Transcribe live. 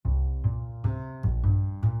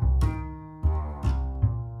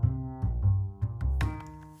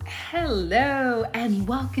Hello and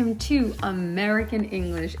welcome to American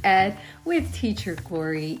English Ed with Teacher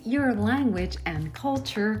Glory, your language and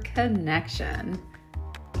culture connection.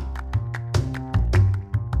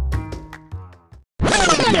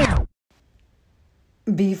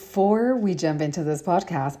 Before we jump into this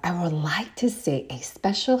podcast, I would like to say a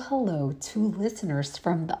special hello to listeners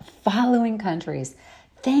from the following countries.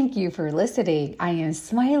 Thank you for listening. I am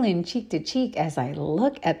smiling cheek to cheek as I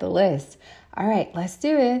look at the list. All right, let's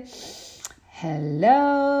do it.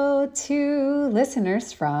 Hello to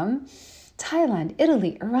listeners from Thailand,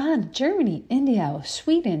 Italy, Iran, Germany, India,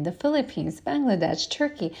 Sweden, the Philippines, Bangladesh,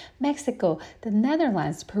 Turkey, Mexico, the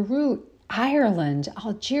Netherlands, Peru, Ireland,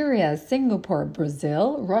 Algeria, Singapore,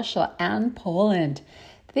 Brazil, Russia, and Poland.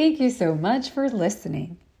 Thank you so much for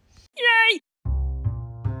listening. Yay!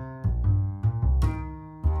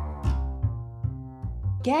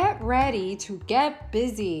 Get ready to get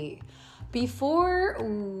busy. Before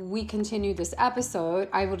we continue this episode,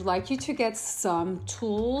 I would like you to get some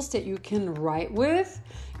tools that you can write with.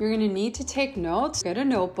 You're going to need to take notes. Get a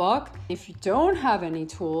notebook. If you don't have any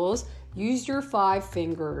tools, use your 5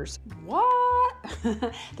 fingers. What?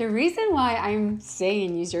 The reason why I'm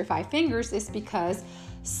saying use your 5 fingers is because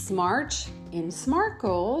SMART in SMART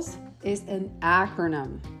Goals is an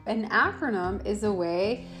acronym. An acronym is a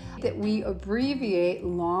way that we abbreviate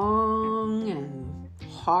long and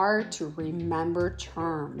hard to remember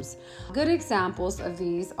terms. Good examples of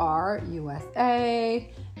these are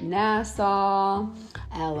USA, NASA,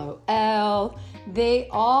 LOL. They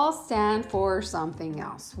all stand for something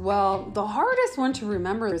else. Well, the hardest one to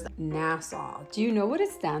remember is NASA. Do you know what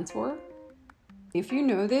it stands for? If you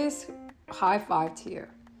know this, high five to you.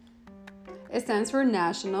 It stands for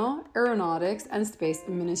National Aeronautics and Space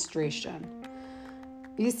Administration.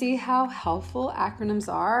 You see how helpful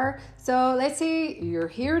acronyms are? So let's say you're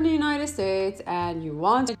here in the United States and you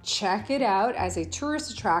want to check it out as a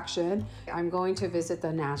tourist attraction. I'm going to visit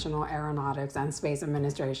the National Aeronautics and Space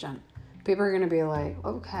Administration. People are going to be like,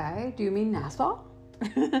 okay, do you mean NASA?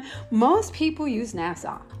 Most people use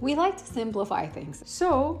NASA. We like to simplify things.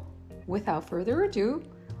 So without further ado,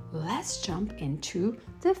 let's jump into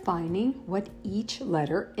defining what each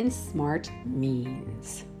letter in SMART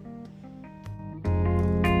means.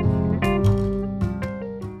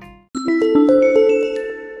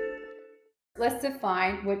 Let's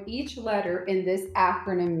define what each letter in this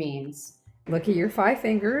acronym means. Look at your 5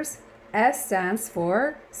 fingers. S stands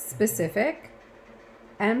for specific.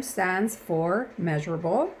 M stands for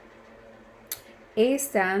measurable. A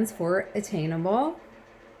stands for attainable.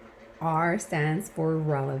 R stands for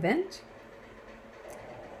relevant.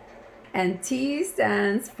 And T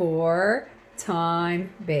stands for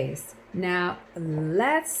time-based. Now,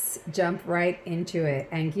 let's jump right into it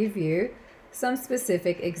and give you some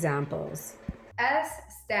specific examples. S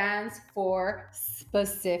stands for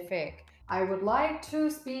specific. I would like to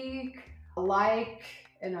speak like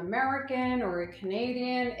an American or a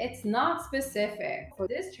Canadian. It's not specific. For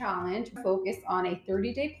this challenge, focus on a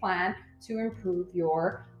 30-day plan to improve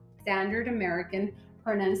your standard American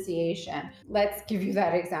pronunciation. Let's give you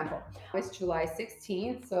that example. It's July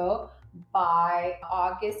 16th, so by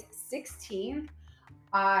August 16th,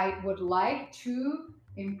 I would like to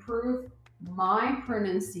improve my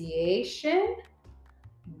pronunciation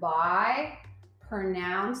by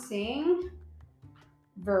pronouncing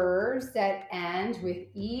verbs that end with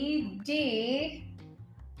ed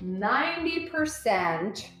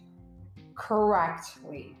 90%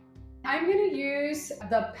 correctly. I'm going to use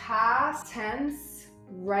the past tense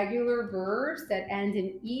regular verbs that end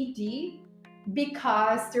in ed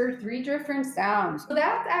because there are 3 different sounds. So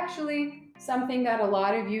that's actually something that a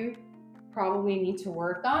lot of you probably need to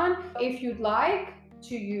work on. If you'd like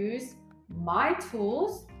to use my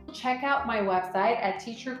tools, check out my website at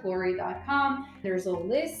teacherglory.com. There's a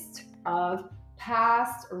list of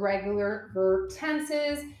past regular verb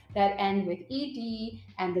tenses that end with ed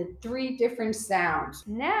and the 3 different sounds.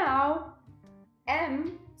 Now,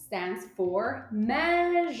 M stands for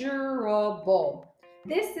measurable.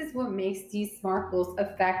 This is what makes these SMART goals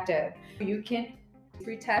effective. You can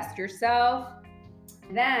retest yourself.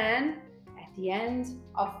 Then, at the end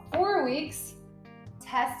of 4 weeks,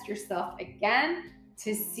 test yourself again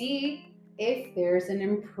to see if there's an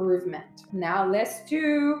improvement. Now let's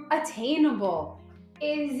do attainable.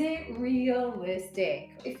 Is it realistic?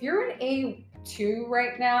 If you're an A2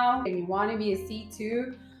 right now and you want to be a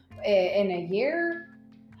C2 in a year,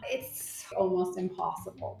 it's almost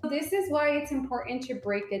impossible. This is why it's important to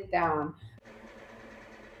break it down.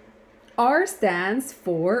 R stands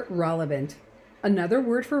for relevant. Another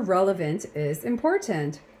word for relevant is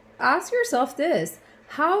important. Ask yourself this: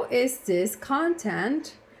 how is this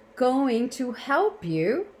content going to help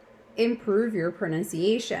you improve your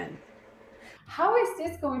pronunciation. How is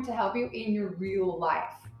this going to help you in your real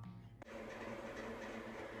life?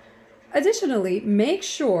 Additionally, make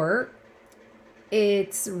sure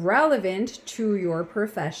it's relevant to your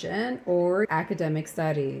profession or academic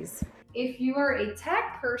studies. If you are a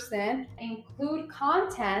tech person, include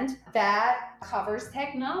content that covers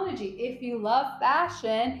technology. If you love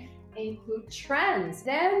fashion, include trends.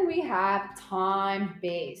 Then we have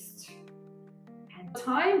time-based. And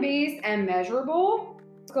time-based and measurable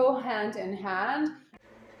go hand in hand.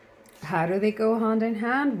 How do they go hand in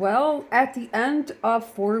hand? Well, at the end of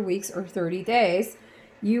 4 weeks or 30 days,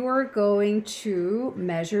 you are going to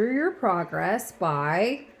measure your progress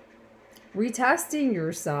by retesting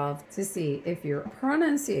yourself to see if your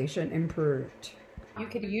pronunciation improved. You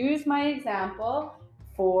could use my example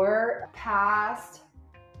for past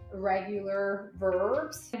regular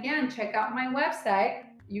verbs. Again, check out my website.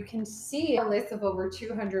 You can see a list of over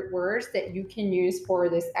 200 words that you can use for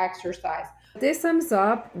this exercise. This sums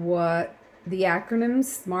up what the acronym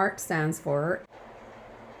SMART stands for.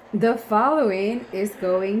 The following is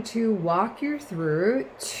going to walk you through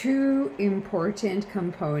two important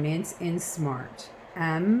components in SMART.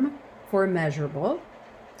 M for measurable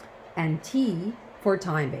and T for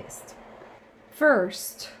time-based.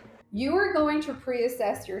 First, you are going to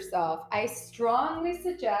pre-assess yourself. I strongly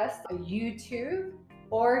suggest a YouTube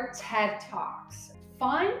or TED Talks.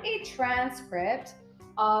 Find a transcript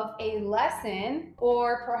of a lesson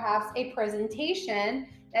or perhaps a presentation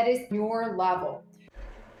that is your level.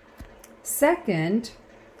 Second,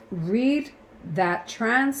 read that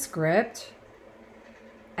transcript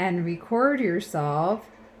and record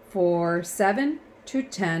yourself for 7 to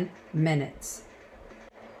 10 minutes.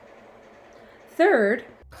 Third,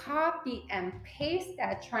 copy and paste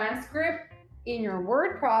that transcript in your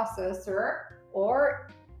word processor or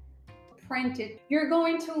print it. You're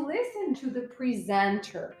going to listen to the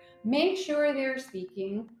presenter. Make sure they're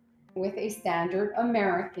speaking with a standard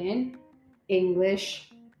American English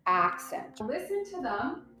accent. Listen to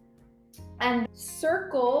them and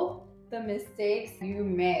circle the mistakes you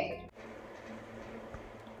made.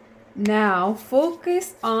 Now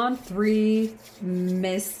focus on 3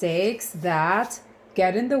 mistakes that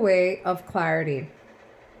get in the way of clarity.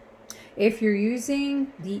 If you're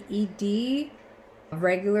using the ED,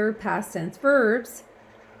 regular past tense verbs,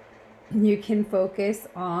 you can focus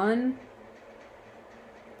on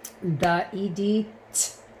the ED t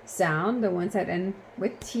sound, the ones that end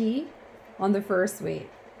with T, on the first week.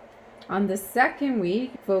 On the second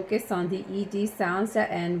week, focus on the ED sounds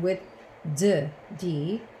that end with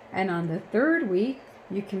D. And on the third week,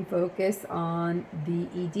 you can focus on the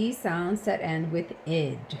ED sounds that end with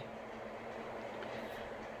id.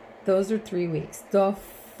 Those are 3 weeks. The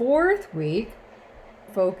fourth week,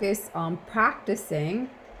 focus on practicing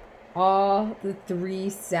all the 3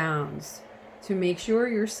 sounds to make sure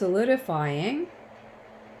you're solidifying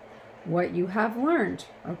what you have learned,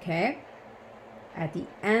 okay? At the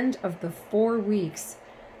end of the 4 weeks,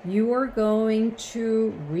 you are going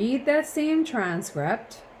to read that same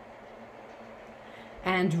transcript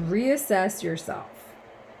and reassess yourself.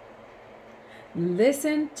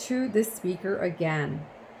 Listen to the speaker again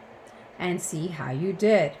and see how you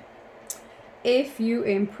did. If you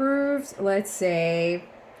improved, let's say,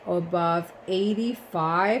 above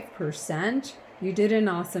 85%, you did an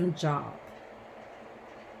awesome job.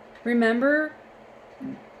 Remember,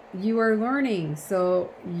 you are learning,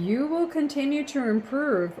 so you will continue to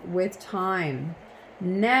improve with time.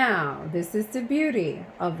 Now, this is the beauty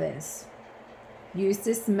of this. Use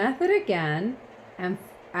this method again, and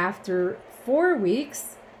after 4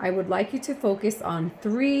 weeks, I would like you to focus on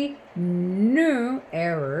 3 new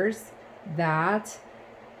errors that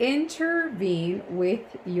intervene with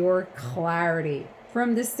your clarity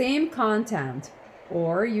from the same content,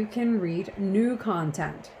 or you can read new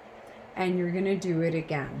content. And you're going to do it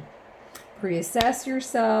again. Pre-assess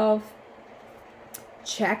yourself.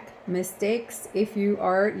 Check mistakes if you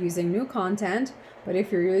are using new content. But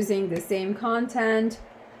if you're using the same content,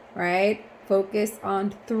 right, focus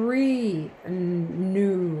on 3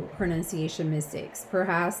 new pronunciation mistakes.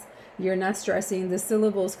 Perhaps you're not stressing the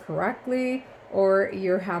syllables correctly, or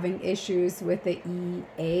you're having issues with the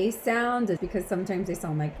EA sound because sometimes they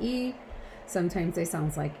sound like E. Sometimes they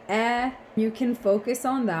sound like eh. You can focus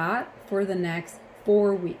on that for the next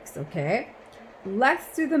 4 weeks, okay?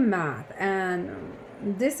 Let's do the math. And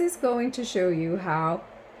this is going to show you how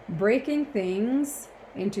breaking things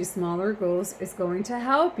into smaller goals is going to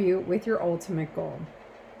help you with your ultimate goal.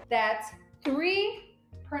 That's 3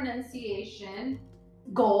 pronunciation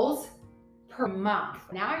goals per month.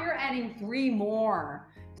 Now you're adding 3 more.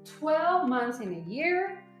 12 months in a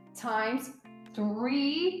year times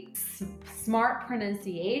 3 smart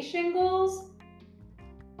pronunciation goals.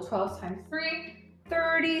 12 times 3,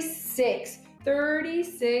 36.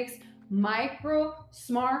 36 micro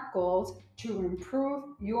smart goals to improve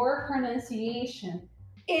your pronunciation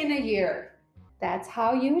in a year. That's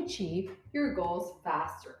how you achieve your goals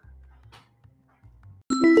faster.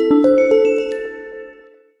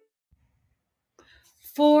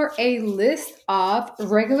 For a list of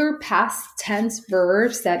regular past tense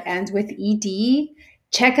verbs that end with ed,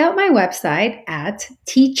 check out my website at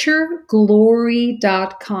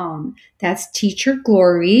teacherglory.com. That's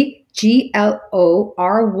teacherglory, GLORY.com.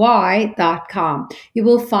 You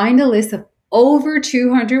will find a list of over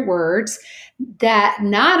 200 words that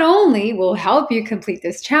not only will help you complete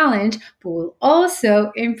this challenge, but will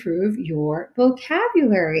also improve your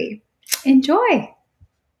vocabulary. Enjoy!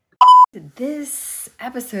 This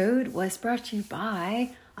episode was brought to you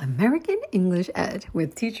by American English Ed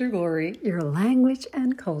with Teacher Glory, your language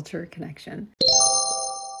and culture connection.